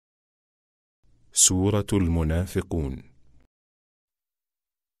سورة المنافقون.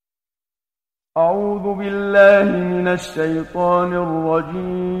 أعوذ بالله من الشيطان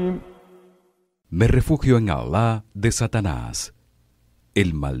الرجيم. Me refugio en Allah de Satanás,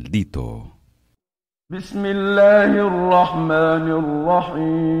 el maldito. بسم الله الرحمن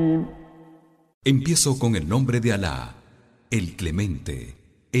الرحيم. Empiezo con el nombre de Alá, el Clemente,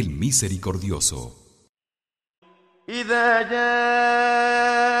 el Misericordioso. إذا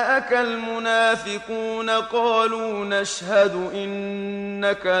جاءك المنافقون قالوا نشهد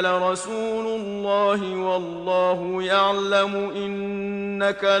إنك لرسول الله والله يعلم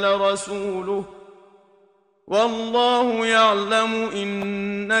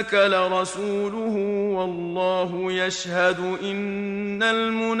إنك لرسوله والله يشهد إن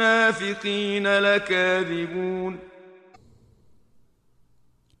المنافقين لكاذبون.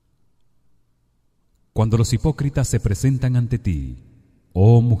 Cuando los hipócritas se presentan ante ti,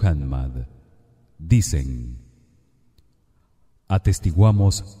 oh Muhammad, dicen: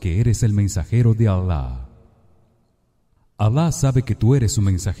 atestiguamos que eres el mensajero de Allah. Allah sabe que tú eres su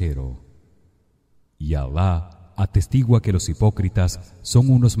mensajero, y Allah atestigua que los hipócritas son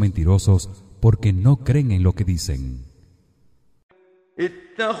unos mentirosos porque no creen en lo que dicen.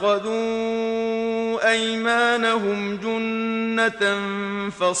 اتخذوا أيمانهم جنة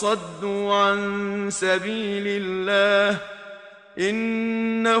فصدوا عن سبيل الله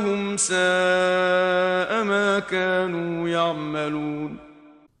إنهم ساء ما كانوا يعملون.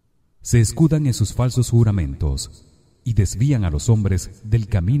 Se escudan en sus falsos juramentos y desvían a los hombres del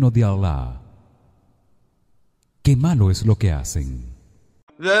camino de Allah. Qué malo es lo que hacen.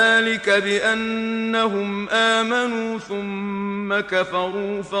 ذلك بأنهم آمنوا ثم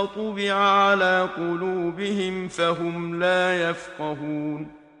كفروا فطبع على قلوبهم فهم لا يفقهون.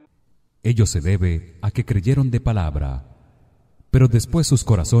 Ello se debe a que creyeron de palabra, pero después sus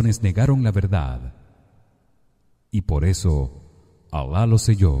corazones negaron la verdad, y por eso Allah los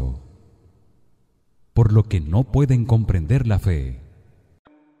selló, por lo que no pueden comprender la fe.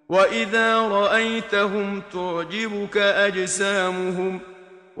 وإذا رأيتهم تعجبك أجسامهم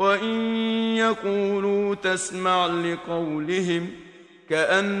وإن يقولوا تسمع لقولهم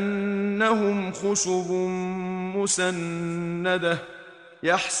كأنهم خشب مسندة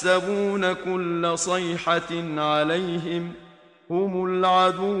يحسبون كل صيحة عليهم هم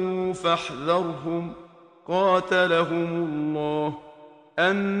العدو فاحذرهم قاتلهم الله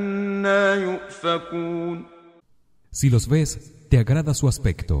أنى يؤفكون. Si los ves, te agrada su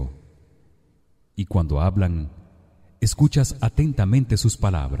aspecto, y cuando hablan, escuchas atentamente sus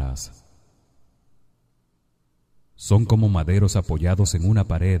palabras. Son como maderos apoyados en una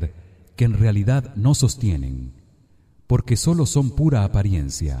pared que en realidad no sostienen, porque solo son pura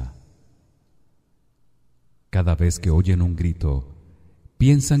apariencia. Cada vez que oyen un grito,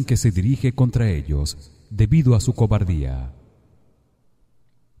 piensan que se dirige contra ellos debido a su cobardía.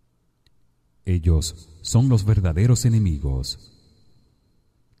 Ellos son los verdaderos enemigos.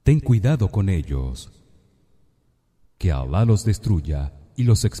 Ten cuidado con ellos. Que Allah los destruya y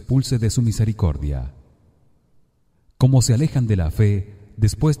los expulse de su misericordia. Como se alejan de la fe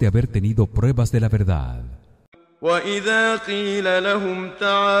después de haber tenido pruebas de la verdad. وَإِذَا قِيلَ لَهُمْ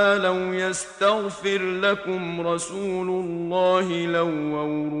تَعَالَوْا يَسْتَغْفِرْ لَكُمْ رَسُولُ اللَّهِ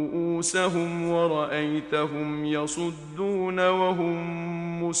لَوَّوْا رُؤُوسَهُمْ وَرَأَيْتَهُمْ يَصُدُّونَ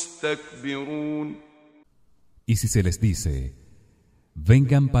وَهُمْ مُسْتَكْبِرُونَ. Y si se les dice: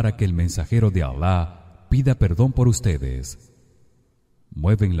 vengan para que el mensajero de Allah pida perdón por ustedes,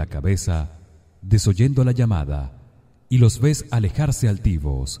 mueven la cabeza desoyendo la llamada y los ves alejarse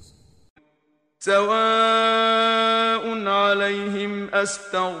altivos. سواء عليهم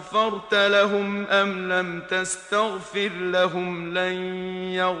أستغفرت لهم أم لم تستغفر لهم لن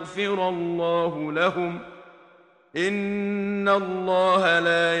يغفر الله لهم إن الله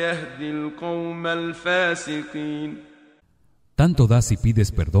لا يهدي القوم الفاسقين. Tanto da si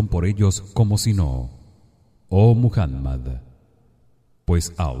pides perdón por ellos como si no, oh Muhammad,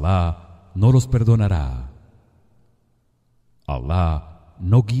 pues Allah no los perdonará. Allah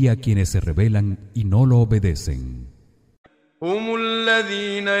no guía a quienes se rebelan y no lo obedecen. هم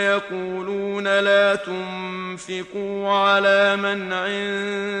الذين يقولون لا تنفقوا على من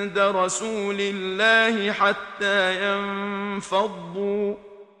عند رسول الله حتى ينفضوا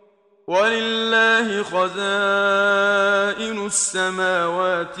ولله خزائن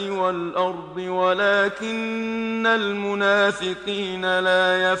السماوات والأرض ولكن المنافقين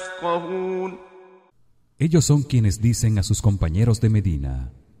لا يفقهون. Ellos son quienes dicen a sus compañeros de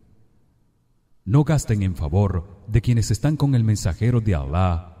Medina: no gasten en favor de quienes están con el mensajero de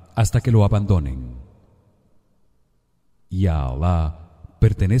Allah hasta que lo abandonen. Y a Allah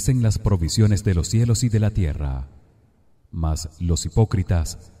pertenecen las provisiones de los cielos y de la tierra, mas los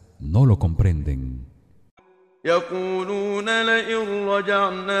hipócritas no lo comprenden. يقولون لئن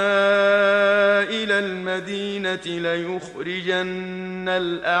رجعنا إلى المدينة ليخرجن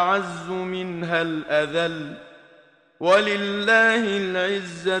الأعز منها الأذل ولله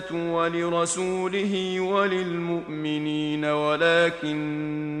العزة ولرسوله وللمؤمنين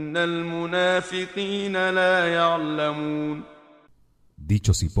ولكن المنافقين لا يعلمون.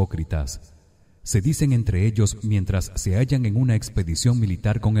 Dichos hipócritas se dicen entre ellos mientras se hallan en una expedición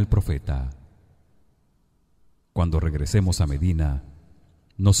militar con el profeta: cuando regresemos a Medina,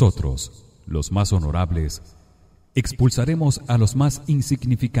 nosotros, los más honorables, expulsaremos a los más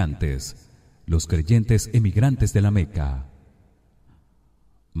insignificantes, los creyentes emigrantes de la Meca.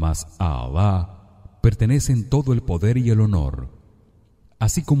 Mas a Allah pertenecen todo el poder y el honor,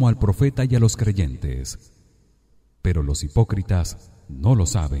 así como al profeta y a los creyentes. Pero los hipócritas no lo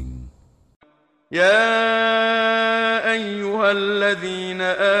saben. يا أيها الذين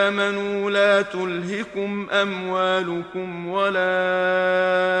آمنوا لا تلهكم أموالكم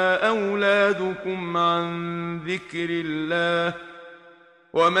ولا أولادكم عن ذكر الله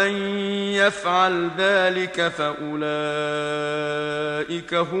ومن يفعل ذلك فأولئك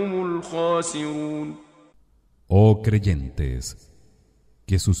هم الخاسرون. Oh creyentes,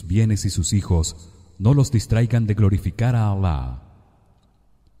 que sus bienes y sus hijos no los distraigan de glorificar a Allah.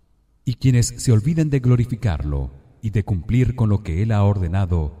 Y quienes se olviden de glorificarlo y de cumplir con lo que él ha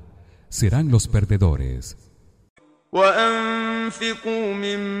ordenado serán los perdedores. وأنفقوا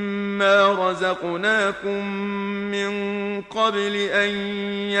مما رزقناكم من قبل أن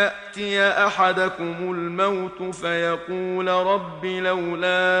يأتي أحدكم الموت فيقول رب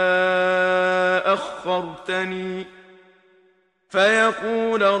لولا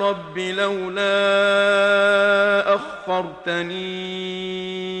أخرتني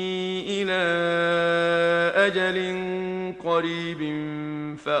إلى أجل قريب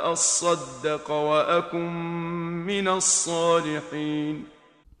فأصدق وأكن من الصالحين.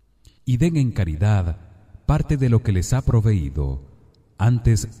 Y den en caridad parte de lo que les ha proveído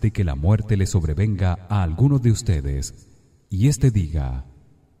antes de que la muerte le sobrevenga a alguno de ustedes y éste diga: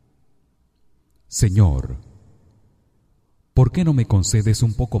 Señor, ¿por qué no me concedes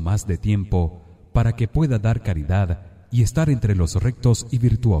un poco más de tiempo para que pueda dar caridad y estar entre los rectos y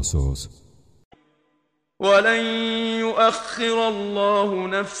virtuosos? وَلَن يُؤَخِّرَ اللَّهُ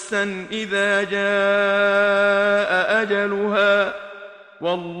نَفْسًا إِذَا جَاءَ أَجَلُهَا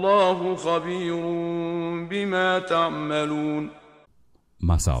وَاللَّهُ خَبِيرٌ بِمَا تَعْمَلُونَ.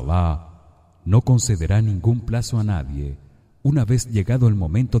 Mas Allah no concederá ningún plazo a nadie una vez llegado el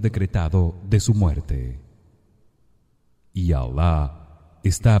momento decretado de su muerte. Y Allah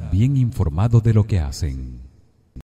está bien informado de lo que hacen.